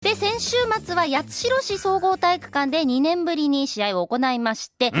週末は八代市総合体育館で2年ぶりに試合を行いま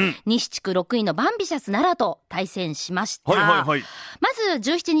して、西地区6位のバンビシャス奈良と対戦しました。ま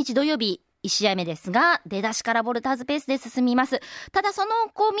ず17日土曜日1試合目ですが、出だしからボルターズペースで進みます。ただその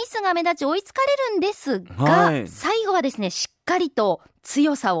ミスが目立ち追いつかれるんですが、最後はですね、しっかりと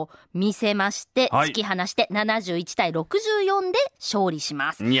強さを見せまして、突き放して71対64で勝利し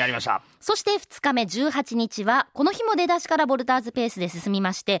ます。やりました。そして2日目18日は、この日も出だしからボルターズペースで進み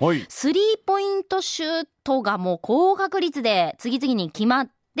まして、スリーポイントシュートがもう高確率で次々に決まっ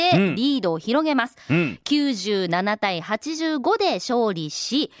てでリードを広げます、97対85で勝利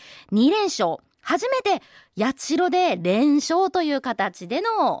し2連勝。初めて八代で連勝という形で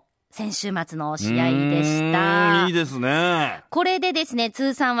の先週末の試合でした。いいですね。これでですね、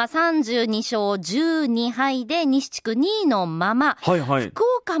通算は32勝12敗で西地区2位のまま、福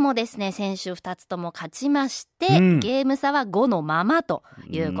岡もですね、先週2つとも勝ちまして、ゲーム差は5のままと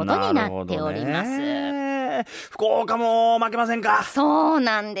いうことになっております。福岡も負けませんか。そう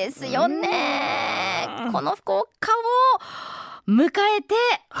なんですよね。この福岡を迎えて、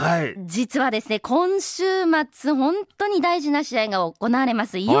実はですね、今週末本当に大事な試合が行われま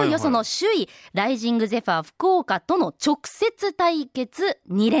す。いよいよその首位、ライジングゼファー福岡との直接対決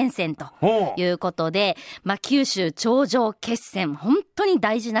2連戦ということで、九州頂上決戦、本当に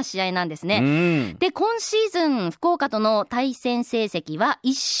大事な試合なんですね。で、今シーズン福岡との対戦成績は1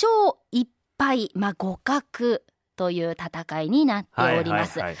勝1敗、互角という戦いになっておりま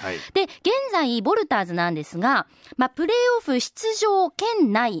す。で、現在ボルターズなんですが、プレーオフ出場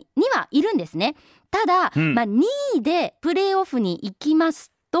圏内にはいるんですね。ただ、2位でプレーオフに行きま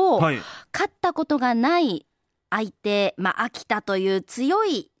すと、勝ったことがない相手、秋田という強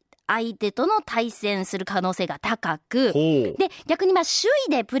い相手との対戦する可能性が高く、で、逆に首位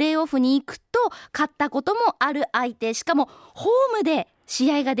でプレーオフに行くと勝ったこともある相手、しかもホームで試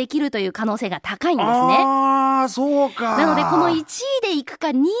合ができるという可能性が高いんですね。そうか。なのでこの1位で行くか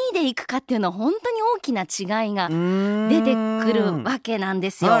2位で行くかっていうのは本当に大きな違いが出てくるわけなんで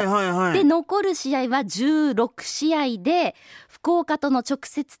すよ。で、残る試合は16試合で、福岡との直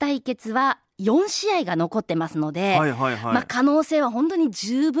接対決は4試合が残ってますので、可能性は本当に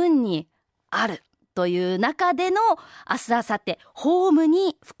十分にあるという中での明日明後日ホーム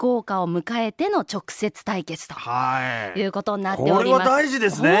に福岡を迎えての直接対決ということになっております。これは大事で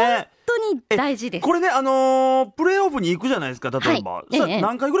すね。本当に大事です。これね、プレーオフに行くじゃないですか。例えば、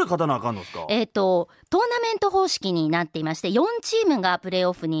何回ぐらい勝たなあかんのですか。トーナメント方式になっていまして、4チームがプレー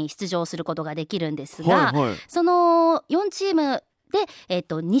オフに出場することができるんですが、その4チームで、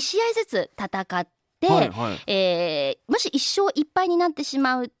2試合ずつ戦って、もし1勝1敗になってし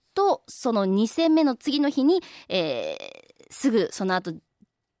まうと、その2戦目の次の日に、すぐその後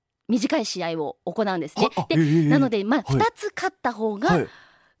短い試合を行うんですね。で、なので、2つ勝った方が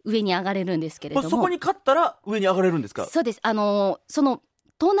上に上がれるんですけれども、そこに勝ったら上に上がれるんですか。そうです。その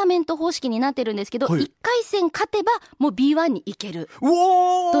トーナメント方式になってるんですけど、1回戦勝てばもう B1 に行ける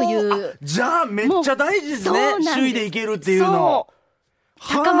という。じゃあめっちゃ大事ですね。首位で行けるっていうの。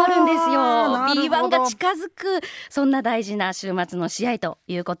高まるんですよ。B1 が近づく、そんな大事な週末の試合と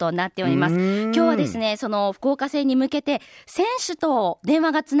いうことになっております。今日はですね、その福岡戦に向けて選手と電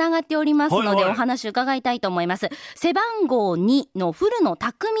話がつながっておりますので、お話伺いたいと思います。背番号2の古野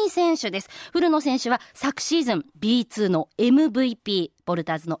拓巳選手です。古野選手は昨シーズン B2 の MVP、ボル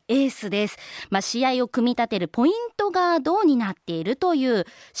ターズのエースです。試合を組み立てるポイントガードになっているという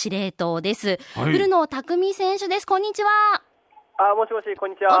司令塔です。古野拓巳選手です。こんにちは。もしもし、こ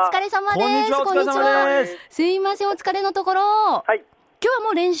んにちは。お疲れ様です。こんにちは。すいません、お疲れのところ。今日はも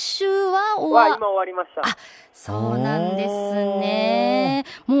う練習は今終わりました。そうなんですね。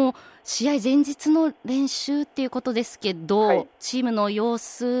もう試合前日の練習っていうことですけど、チームの様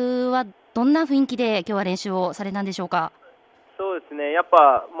子はどんな雰囲気で今日は練習をされたんでしょうか。そうですね、やっ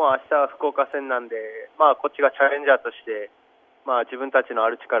ぱもう明日は福岡戦なんで、こっちがチャレンジャーとして自分たちのあ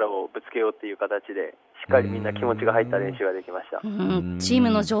る力をぶつけようっていう形で、しっかりみんな気持ちが入った練習ができました。チーム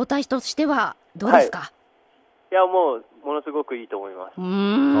の状態としてはどうですか。いや、ものすごくいいと思います。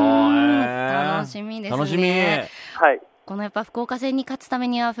楽しみですね。このやっぱ福岡戦に勝つため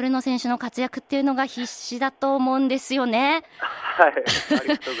には古野選手の活躍っていうのが必死だと思うんですよね。あり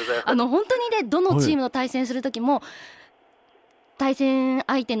がとうございます。本当にね、どのチームと対戦するときも、対戦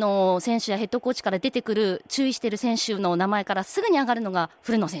相手の選手やヘッドコーチから出てくる注意している選手の名前からすぐに上がるのが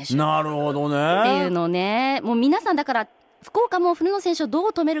古野選手。なるほどね。っていうのね、もう皆さんだから福岡も古野選手をどう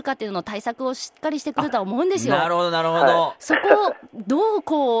止めるかっていうのを対策をしっかりしてくるとは思うんですよ。なるほどなるほど。そこをどう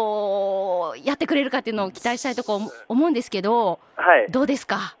こうやってくれるかっていうのを期待したいとこ思うんですけど、どうです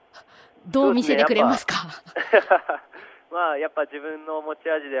か。どう見せてくれますか。やっぱ自分の持ち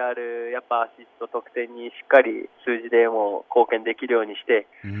味であるやっぱアシスト得点にしっかり数字でも貢献できるようにして、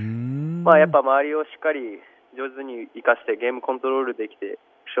やっぱ周りをしっかり上手に生かしてゲームコントロールできて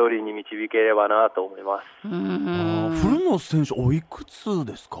勝利に導ければなと思います。古野選手おいくつ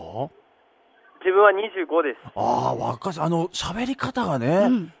ですか？自分は25です。若い。喋り方が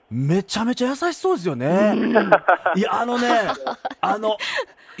ね、めちゃめちゃ優しそうですよね。いや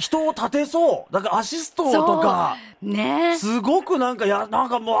人を立てそう。だからアシストとかね、すごくなんか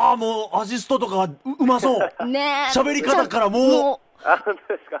もうアシストとかうまそうね。喋り方からもう本当で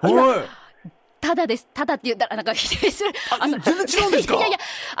すか？ただって言ったらなんか否定する。全然違うんですか？いや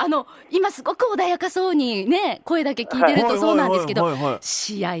今すごく穏やかそうにね、声だけ聞いてるとそうなんですけど、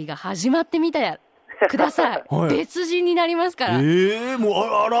試合が始まってみたください。別人になりますから。もう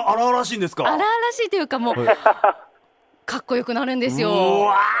荒々しいんですか？荒々しいというかもう、かっこよくなるんです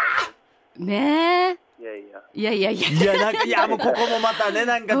よ。ねえ。いやもうここもまたね、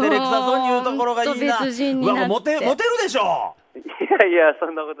なんか照れくさそうに言うところがいいな。別人になって。モテるでしょ。そ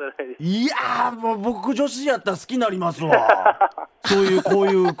んなことないです。いやもう僕女子やったら好きになりますわ。こう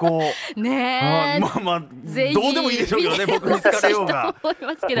いう子ねえ。どうでもいいでしょうけどね、僕に好かれようが。思い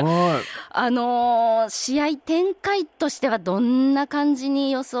ますけど、試合展開としてはどんな感じ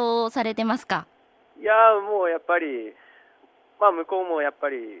に予想されてますか？もうやっぱり向こうもやっぱ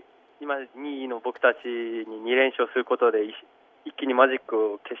り今2位の僕たちに2連勝することで一気にマジック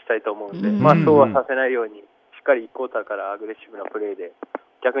を消したいと思うんで、そうはさせないようにしっかり1クォーターからアグレッシブなプレーで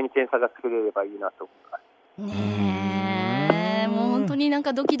逆に点差が作れればいいなと思います。ねえ、もう本当になん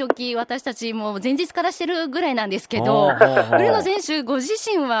かドキドキ私たちも前日からしてるぐらいなんですけど、古野選手ご自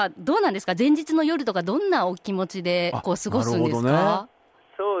身はどうなんですか？前日の夜とかどんなお気持ちで過ごすんですか？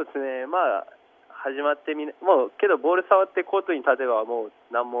そうですね、始まってもうけどボール触ってコートに立てばもう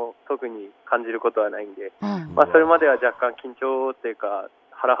何も特に感じることはないんで、それまでは若干緊張っていうか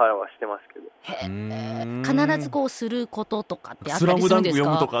ハラハラはしてますけど。必ずすることとかってあったりするんです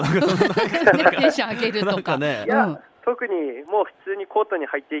か？スラムダンク読むとかテンション上げるとか。特にもう普通にコートに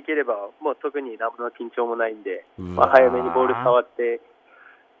入っていければもう特に何の緊張もないんで、早めにボール触って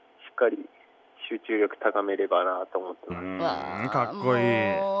しっかり集中力高めればなと思ってます。かっこいい。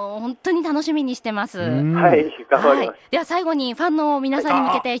本当に楽しみにしてます。はい、頑張ります。では最後にファンの皆さんに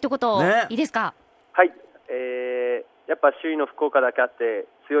向けて一言いいですか？はい、やっぱ首位の福岡だけあって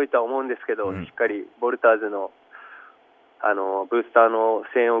強いとは思うんですけど、しっかりボルターズのブースターの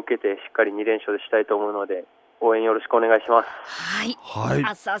声援を受けてしっかり2連勝でしたいと思うので応援よろしくお願いします。はい。明日、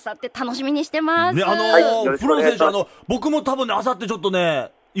明後日楽しみにしてます。古野選手、僕も多分ね、明後日ちょっと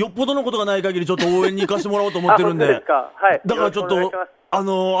ね、よっぽどのことがない限りちょっと応援に行かせてもらおうと思ってるんで。だからちょっと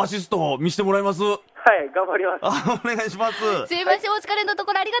アシスト見せてもらいます。はい、頑張ります。お願いします。すいません、お疲れのと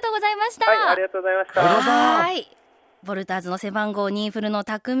ころありがとうございました。はい、ありがとうございました。はい。ボルターズの背番号2、古野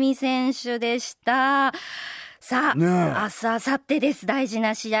拓巳選手でした。さあ、明日、明後日です。大事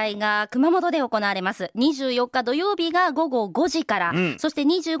な試合が熊本で行われます。24日土曜日が午後5時から、そして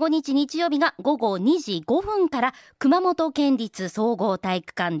25日日曜日が午後2時5分から、熊本県立総合体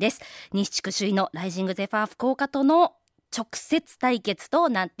育館です。西地区首位のライジングゼファー福岡との直接対決と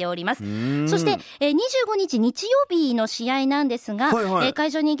なっております。そして、25日日曜日の試合なんですが、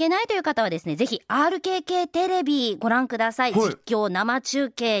会場に行けないという方はですね、ぜひ RKK テレビご覧ください。実況生中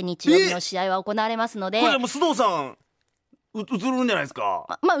継、日曜日の試合は行われますので。これもう須藤さん映るんじゃないですか？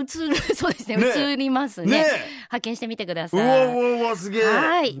映る、そうですね、映りますね。派遣してみてください。うわすげえ。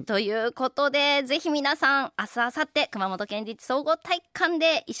はい、ということでぜひ皆さん明日明後日熊本県立総合体育館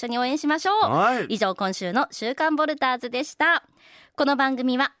で一緒に応援しましょう。以上今週の週刊ボルターズでした。この番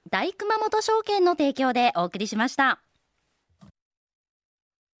組は大熊本証券の提供でお送りしました。